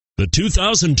The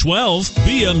 2012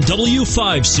 BMW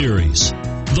 5 Series.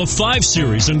 The 5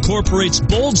 Series incorporates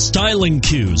bold styling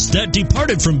cues that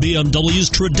departed from BMW's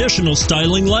traditional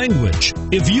styling language.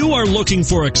 If you are looking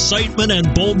for excitement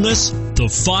and boldness, the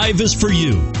 5 is for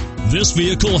you. This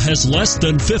vehicle has less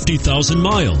than 50,000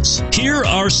 miles. Here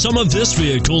are some of this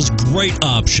vehicle's great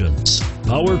options: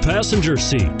 power passenger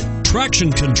seat,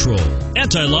 traction control,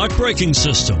 anti-lock braking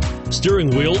system, steering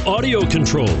wheel audio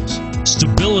controls,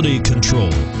 stability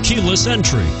control, keyless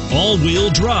entry, all-wheel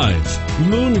drive,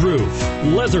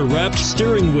 moonroof, leather-wrapped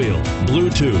steering wheel,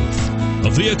 Bluetooth. A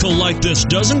vehicle like this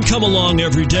doesn't come along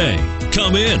every day.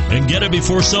 Come in and get it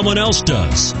before someone else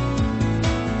does.